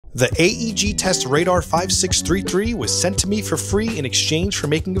The AEGTEST RADAR-5633 was sent to me for free in exchange for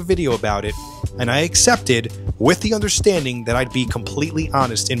making a video about it, and I accepted with the understanding that I'd be completely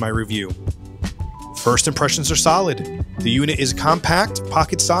honest in my review. First impressions are solid. The unit is compact,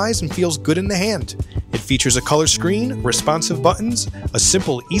 pocket-sized, and feels good in the hand. It features a color screen, responsive buttons, a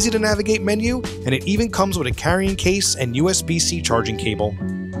simple, easy-to-navigate menu, and it even comes with a carrying case and USB-C charging cable.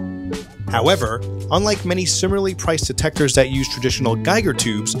 However, unlike many similarly priced detectors that use traditional Geiger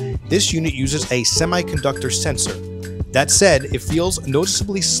tubes, this unit uses a semiconductor sensor. That said, it feels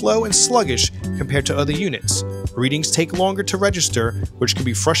noticeably slow and sluggish compared to other units. Readings take longer to register, which can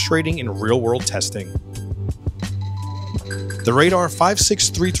be frustrating in real-world testing. The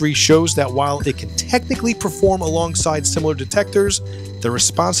Radar-5633 shows that while it can technically perform alongside similar detectors, the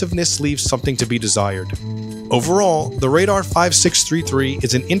responsiveness leaves something to be desired. Overall, the Radar-5633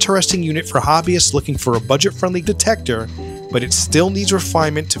 is an interesting unit for hobbyists looking for a budget-friendly detector, but it still needs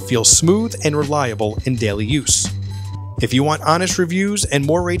refinement to feel smooth and reliable in daily use. If you want honest reviews and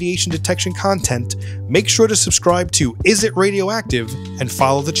more radiation detection content, make sure to subscribe to Is It Radioactive and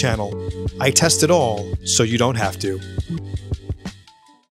follow the channel. I test it all, so you don't have to.